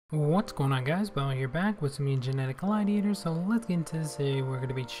What's going on, guys? Bio here, back with some genetic gladiators. So let's get into this. We're going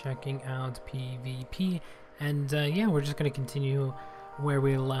to be checking out PvP, and yeah, we're just going to continue where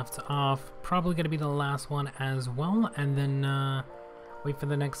we left off. Probably going to be the last one as well, and then wait for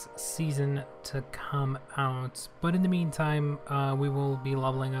the next season to come out. But in the meantime, we will be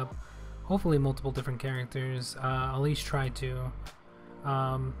leveling up, hopefully multiple different characters. At least try to.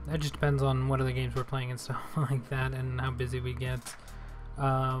 That just depends on what other games we're playing and stuff like that, and how busy we get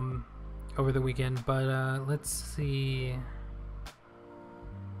over the weekend. But let's see.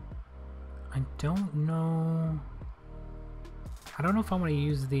 I don't know if I want to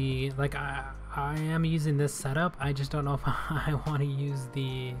use the, like, I am using this setup. I just don't know if I want to use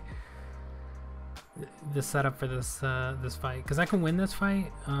the setup for this this fight, because I can win this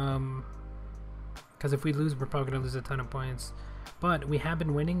fight, because if we lose, we're probably gonna lose a ton of points, but we have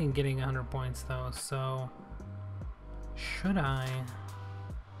been winning and getting 100 points though. So should I?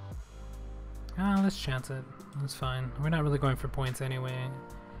 Let's chance it. That's fine. We're not really going for points anyway.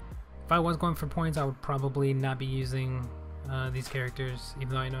 If I was going for points, I would probably not be using these characters, even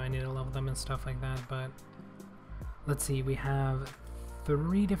though I know I need to level them and stuff like that. But let's see, we have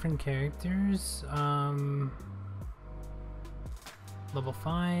 3 different characters. Level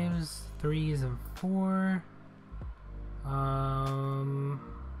 5s, 3s, and 4.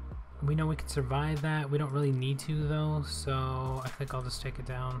 We know we can survive that. We don't really need to though, so I think I'll just take it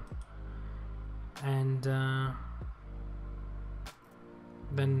down. And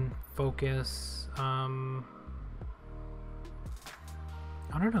then focus. I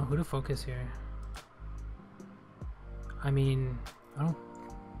don't know who to focus here. I mean, I don't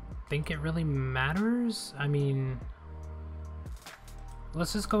think it really matters. I mean,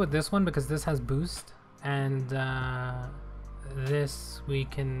 let's just go with this one because this has boost, and this we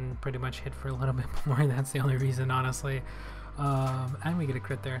can pretty much hit for a little bit more. That's the only reason, honestly. And we get a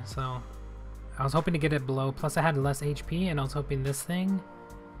crit there, so I was hoping to get it below, plus I had less HP, and I was hoping this thing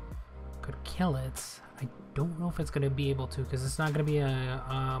could kill it. I don't know if it's going to be able to, because it's not going to be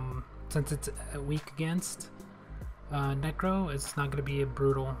a, since it's weak against Necro, it's not going to be a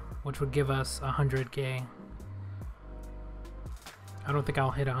brutal, which would give us 100k. I don't think I'll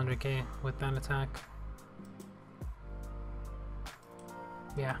hit 100k with that attack.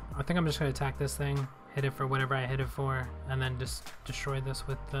 Yeah, I think I'm just going to attack this thing, hit it for whatever I hit it for, and then just destroy this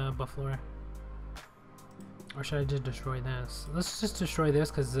with the Buffalo. Or should I just destroy this? Let's just destroy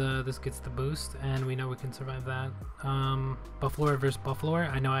this because this gets the boost and we know we can survive that. Buffalo versus Buffalo,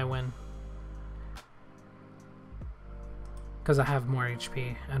 I know I win. Because I have more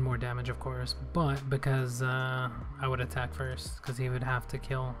HP and more damage, of course. But because I would attack first, because he would have to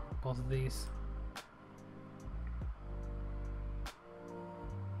kill both of these.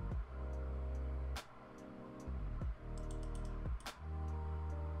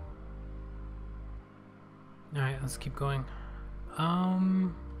 Alright, let's keep going.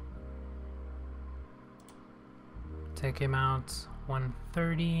 Take him out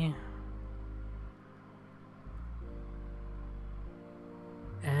 130.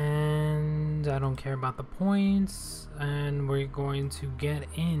 And I don't care about the points. And we're going to get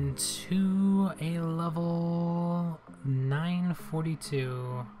into a level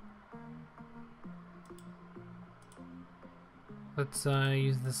 942. Let's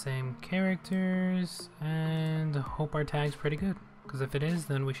use the same characters and hope our tag's pretty good, because if it is,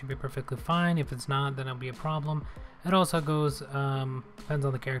 then we should be perfectly fine. If it's not, then it'll be a problem. It also goes, depends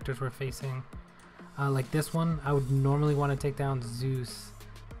on the characters we're facing. Like this one, I would normally want to take down Zeus,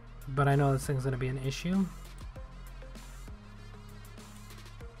 but I know this thing's going to be an issue.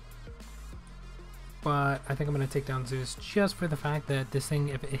 But I think I'm going to take down Zeus just for the fact that this thing,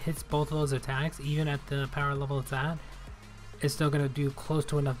 if it hits both of those attacks, even at the power level it's at, it's still going to do close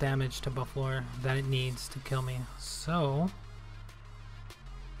to enough damage to Buffalo that it needs to kill me. So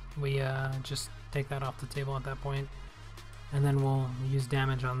we just take that off the table at that point, and then we'll use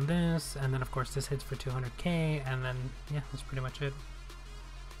damage on this, and then of course this hits for 200k, and then yeah, that's pretty much it.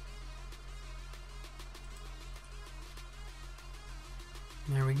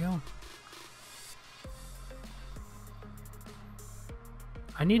 There we go.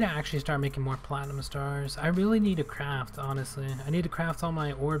 I need to actually start making more platinum stars. I really need to craft, honestly. I need to craft all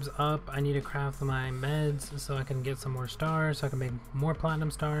my orbs up. I need to craft my meds so I can get some more stars, so I can make more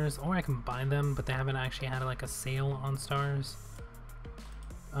platinum stars, or I can buy them, but they haven't actually had like a sale on stars.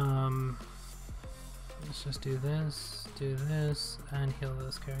 Let's just do this, and heal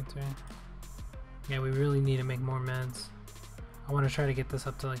this character. Yeah, we really need to make more meds. I want to try to get this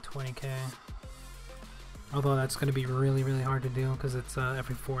up to like 20k. Although that's going to be really, really hard to do because it's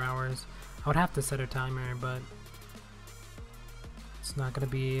every 4 hours. I would have to set a timer, but It's not gonna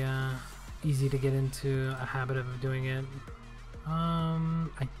be easy to get into a habit of doing it.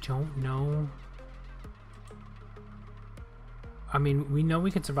 I don't know. I mean, we know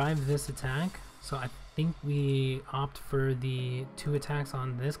we could survive this attack, so I think we opt for the 2 attacks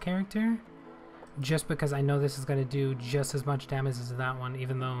on this character, just because I know this is going to do just as much damage as that one,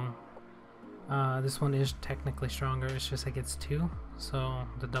 even though this one is technically stronger. It's just it gets 2, so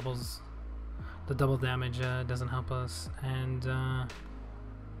the double damage doesn't help us. And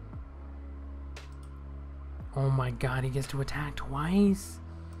oh my god, he gets to attack twice.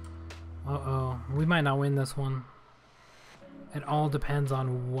 Uh-oh, we might not win this one. It all depends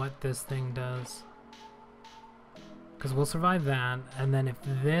on what this thing does. Because we'll survive that, and then if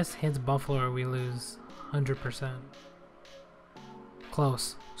this hits Buffalo, we lose 100%.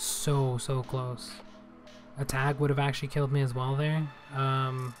 Close. So close. Attack would have actually killed me as well there.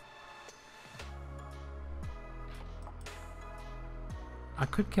 I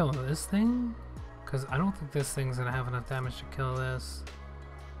could kill this thing, because I don't think this thing's going to have enough damage to kill this.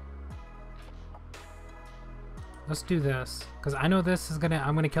 Let's do this, because I know this is gonna,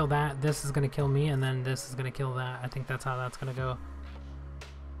 I'm gonna kill that, this is gonna kill me, and then this is gonna kill that. I think that's how that's gonna go.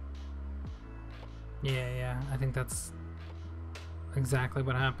 Yeah, I think that's exactly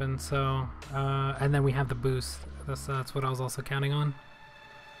what happened. So, and then we have the boost. That's what I was also counting on.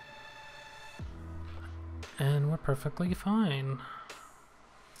 And we're perfectly fine.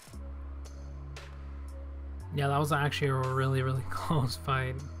 Yeah, that was actually a really close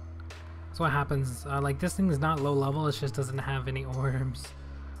fight. That's what happens. Like, this thing is not low level, it just doesn't have any orbs.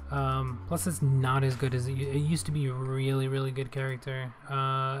 Plus it's not as good as it used to be. A really good character.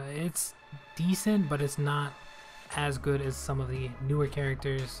 It's decent, but it's not as good as some of the newer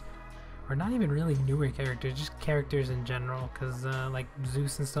characters, or not even really newer characters, just characters in general, because like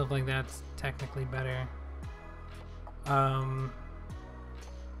Zeus and stuff like that's technically better. I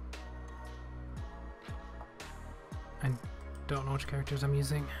don't know which characters I'm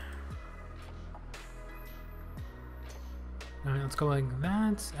using. Alright, let's go like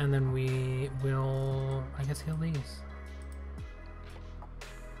that, and then we will, I guess, heal these.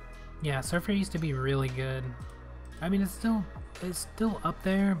 Yeah, Surfer used to be really good. I mean, it's still up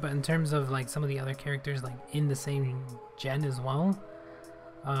there, but in terms of like some of the other characters like in the same gen as well,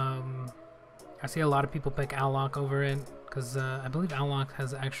 I see a lot of people pick Alloc over it, because I believe Alloc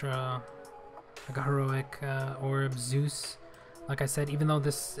has extra, like a heroic orb. Zeus, like I said, even though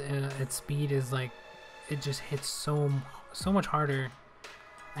this its speed is like, it just hits so much harder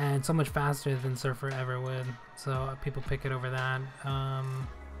and so much faster than Surfer ever would, so people pick it over that.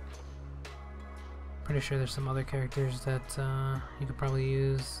 Pretty sure there's some other characters that you could probably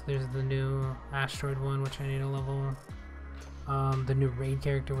use. There's the new Asteroid one, which I need to level. The new Raid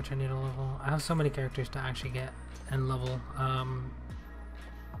character, which I need to level. I have so many characters to actually get and level.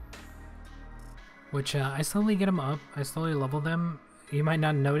 Which I slowly get them up. I slowly level them. You might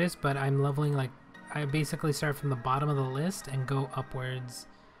not notice, but I'm leveling like, I basically start from the bottom of the list and go upwards.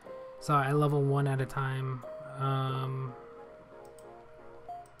 So I level one at a time.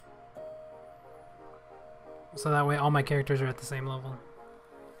 So that way all my characters are at the same level.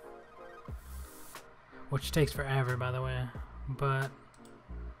 Which takes forever, by the way. But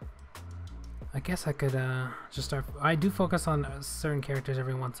I guess I could just start. I do focus on certain characters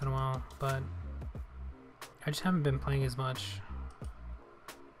every once in a while, but I just haven't been playing as much.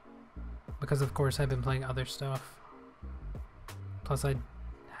 Because of course I've been playing other stuff. Plus I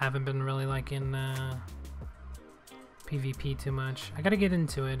haven't been really liking PvP too much. I gotta get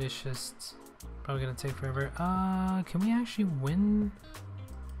into it, it's just probably gonna take forever. Can we actually win?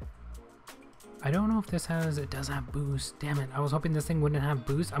 I don't know if this has, it does have boost. Damn it, I was hoping this thing wouldn't have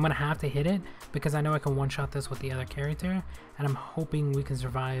boost. I'm gonna have to hit it because I know I can one-shot this with the other character, and I'm hoping we can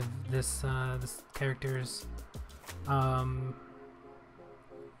survive this this character's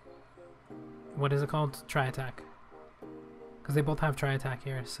what is it called? Tri-attack. Because they both have tri-attack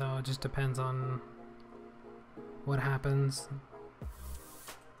here, so it just depends on what happens.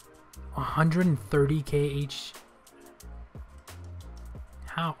 130k H.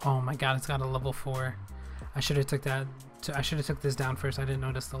 How? Oh my god, it's got a level 4. I should have took that. I should have took this down first. I didn't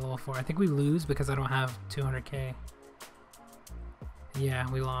notice the level 4. I think we lose because I don't have 200k. Yeah,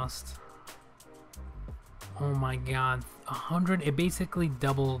 we lost. Oh my god, 100. It basically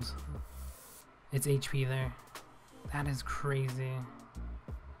doubled its HP there. That is crazy.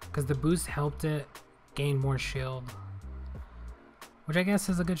 Because the boost helped it gain more shield, which I guess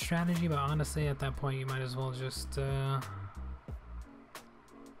is a good strategy. But honestly, at that point, you might as well just.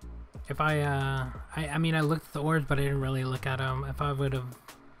 If I mean, I looked at the orbs, but I didn't really look at them. If I would have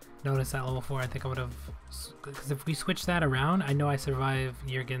noticed at level 4, I think I would have... Because if we switch that around, I know I survive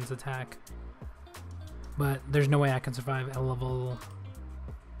Jurgen's attack. But there's no way I can survive a level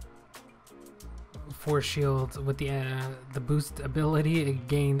 4 shield with the boost ability. It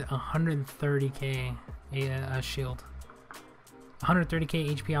gained 130k shield.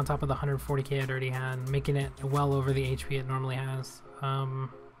 130k HP on top of the 140k it already had, making it well over the HP it normally has.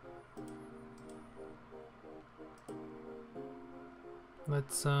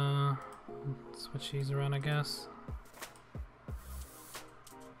 Let's switch these around, I guess.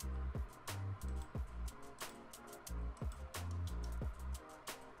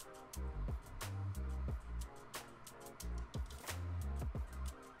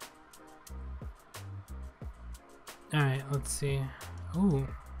 Alright, let's see. Ooh.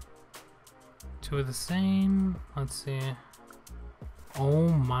 2 of the same. Let's see. Oh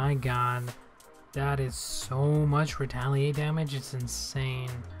my god. That is so much retaliate damage, it's insane.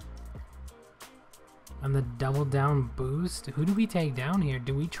 And the double down boost? Who do we take down here?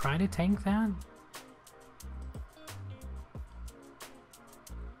 Do we try to tank that?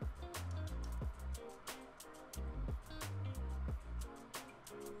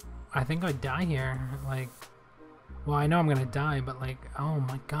 I think I'd die here. Like, well, I know I'm gonna die, but like, oh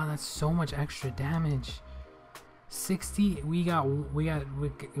my god, that's so much extra damage. 60. We got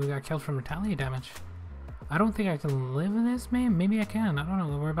killed from retaliate damage. I don't think I can live in this, man. Maybe I can. I don't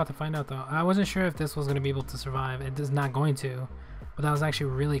know. We're about to find out though. I wasn't sure if this was gonna be able to survive. It is not going to, but that was actually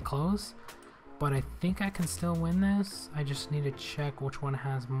really close. But I think I can still win this. I just need to check which one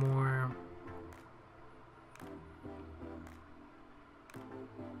has more.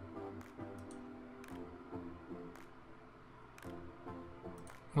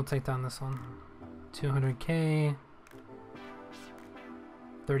 We'll take down this one. 200k.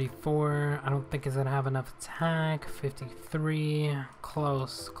 34. I don't think it's gonna have enough attack. 53.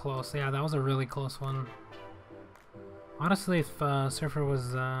 Close, close. Yeah, that was a really close one. Honestly, if Surfer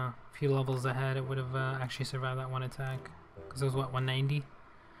was a few levels ahead, it would have actually survived that one attack. Because it was what, 190?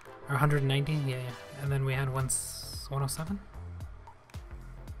 Or 190? Yeah, yeah. And then we had 107?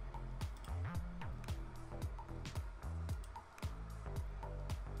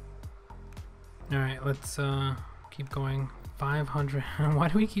 Alright, let's keep going. 500. Why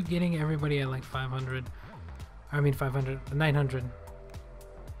do we keep getting everybody at like 500? I mean 500. 900.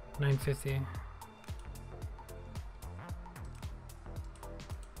 950.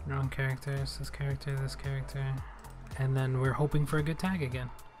 Wrong characters. This character, this character. And then we're hoping for a good tag again.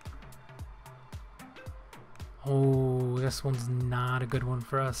 Oh, this one's not a good one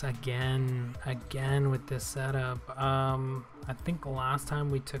for us again with this setup. I think last time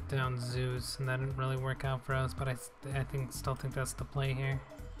we took down Zeus and that didn't really work out for us, but I still think that's the play here.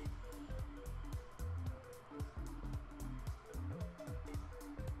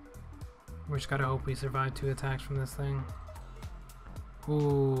 We just gotta hope we survive 2 attacks from this thing.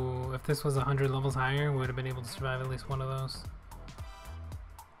 Ooh, if this was 100 levels higher, we would have been able to survive at least one of those.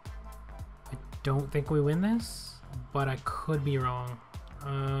 I don't think we win this, but I could be wrong.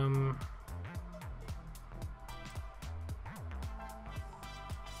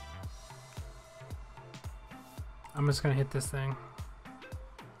 I'm just gonna hit this thing.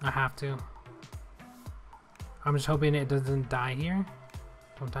 I have to. I'm just hoping it doesn't die here.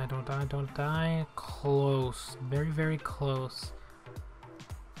 Don't die, don't die, don't die. Close. Very, very close.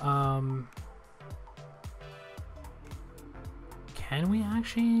 Can we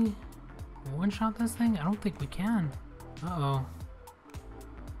actually one-shot this thing? I don't think we can. Uh-oh.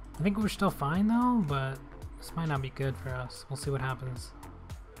 I think we're still fine though, but this might not be good for us. We'll see what happens.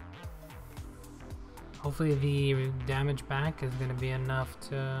 Hopefully the damage back is gonna be enough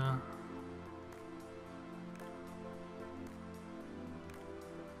to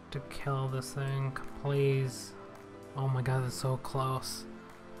kill this thing, please. Oh my god, that's so close.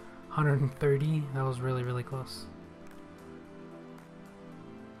 130, that was really, really close.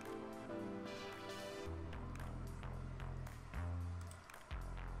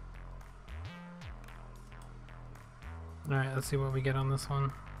 Alright, let's see what we get on this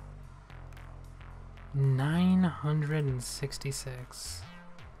one. 966.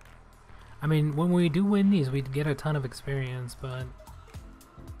 I mean, when we do win these, we'd get a ton of experience, but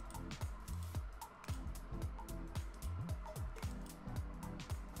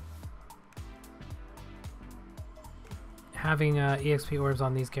having EXP orbs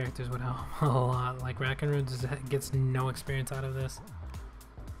on these characters would help a lot. Like Rackenrood just gets no experience out of this,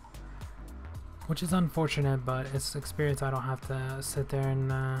 which is unfortunate, but it's experience I don't have to sit there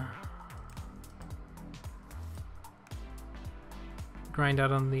and grind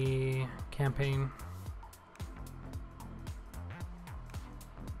out on the campaign.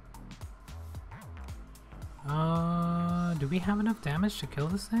 Do we have enough damage to kill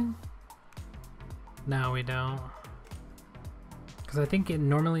this thing? No, we don't. Because I think it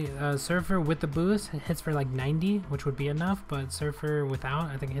normally, Surfer with the boost hits for like 90, which would be enough, but Surfer without,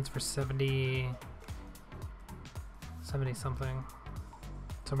 I think it hits for 70 something.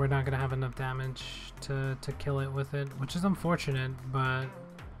 So we're not going to have enough damage to kill it with it, which is unfortunate, but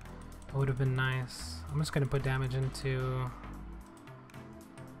it would have been nice. I'm just going to put damage into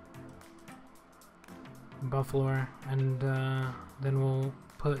Buffalo, and then we'll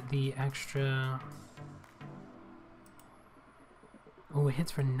put the extra. Oh, it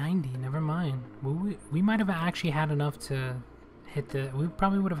hits for 90. Never mind. We might have actually had enough to hit the. We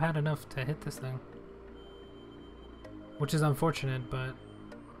probably would have had enough to hit this thing, which is unfortunate. But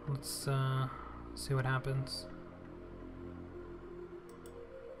let's see what happens.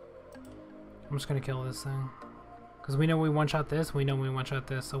 I'm just gonna kill this thing because we know we one-shot this. We know we one-shot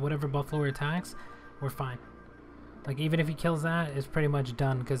this. So whatever Buffalo attacks, we're fine. Like even if he kills that, it's pretty much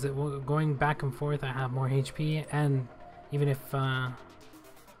done because going back and forth, I have more HP, and even if oh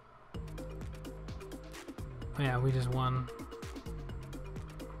yeah, we just won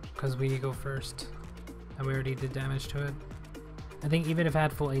because we go first and we already did damage to it. I think even if I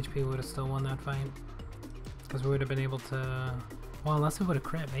had full HP, we would have still won that fight because we would have been able to, well, unless we would have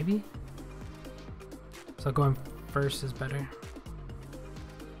crit maybe. So going first is better.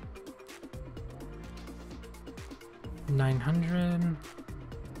 900.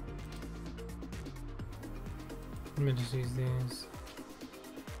 Let me just use these.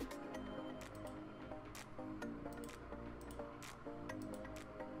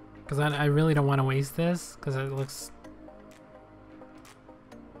 Because I really don't want to waste this because it looks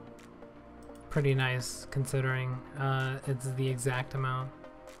pretty nice considering it's the exact amount.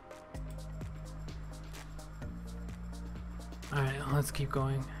 Alright, let's keep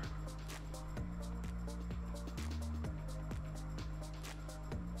going.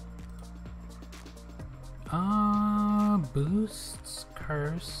 Boosts,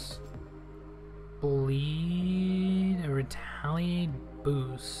 curse, bleed, retaliate,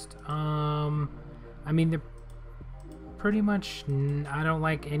 boost. I mean, they're pretty much, I don't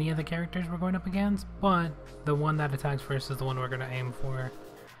like any of the characters we're going up against, but the one that attacks first is the one we're going to aim for.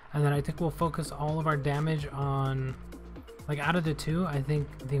 And then I think we'll focus all of our damage on, like out of the two, I think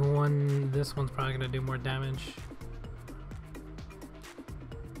this one's probably going to do more damage.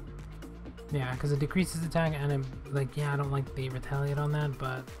 Yeah, because it decreases attack, and it, like, yeah, I don't like the retaliate on that,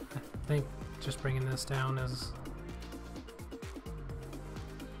 but I think just bringing this down is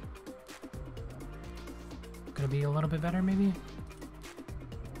gonna be a little bit better, maybe.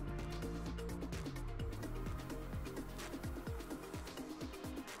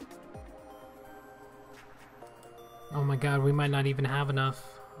 Oh my god, we might not even have enough.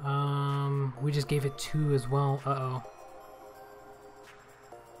 We just gave it 2 as well. Uh-oh.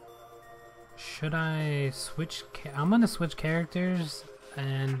 Should I switch? I'm gonna switch characters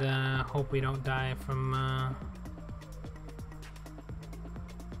and hope we don't die from. I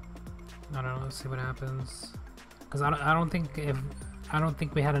don't know. Let's see what happens. Because I don't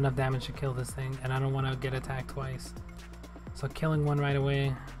think we had enough damage to kill this thing, and I don't want to get attacked twice. So killing one right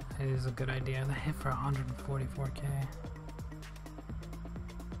away is a good idea. That hit for 144k.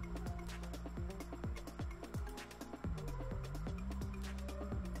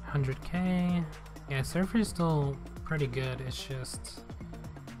 100k. Yeah, Surfer is still pretty good. It's just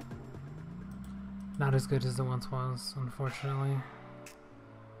not as good as it once was, unfortunately.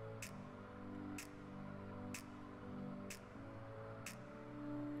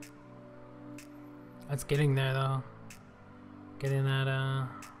 It's getting there though. Getting that,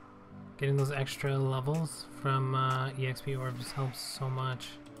 getting those extra levels from EXP orbs helps so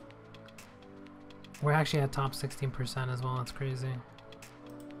much. We're actually at top 16% as well. That's crazy.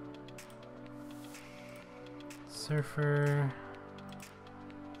 Surfer.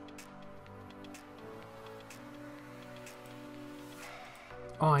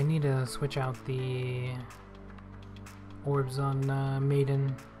 Oh, I need to switch out the orbs on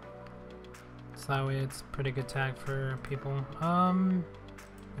Maiden, so that way it's pretty good tag for people.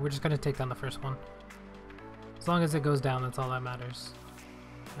 We're just gonna take down the first one. As long as it goes down, that's all that matters.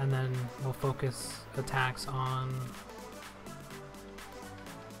 And then we'll focus attacks on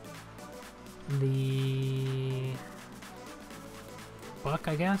the Buck,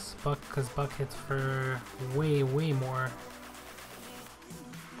 I guess. Buck, because Buck hits for way more.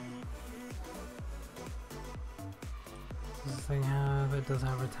 Does this thing have? It does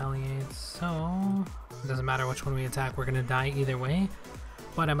have retaliate, so it doesn't matter which one we attack, we're gonna die either way.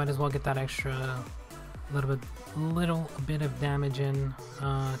 But I might as well get that extra little bit of damage in.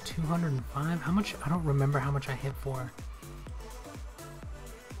 205. How much? I don't remember how much I hit for.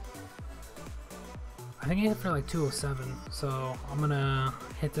 I think I hit for like 207. So I'm gonna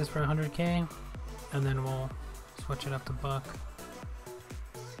hit this for 100k, and then we'll switch it up to buck.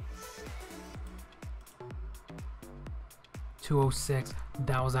 $206.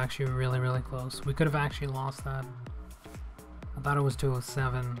 That was actually really close. We could have actually lost that. I thought it was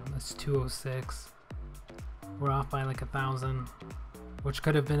 207. It's 206. We're off by like 1,000, which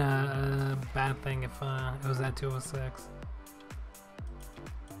could have been a bad thing if it was at 206.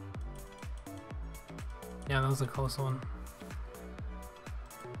 Yeah, that was a close one.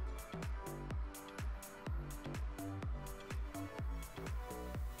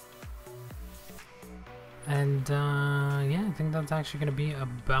 And yeah, I think that's actually gonna be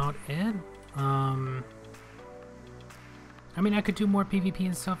about it. I mean, I could do more PvP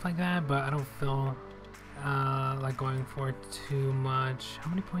and stuff like that, but I don't feel like going for it too much. How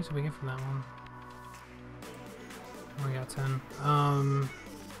many points did we get from that one? Oh, we got 10.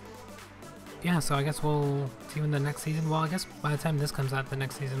 Yeah, so I guess we'll see you in the next season. Well, I guess by the time this comes out, the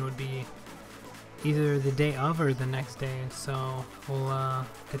next season would be either the day of or the next day, so we'll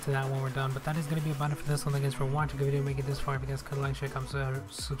get to that when we're done. But that is going to be about it for this one. Thank you guys for watching the video, make it this far. If you guys could like, share, comment,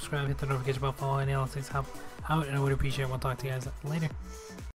 subscribe, hit the notification bell, follow, any else things help out, and I would appreciate it. We'll talk to you guys later.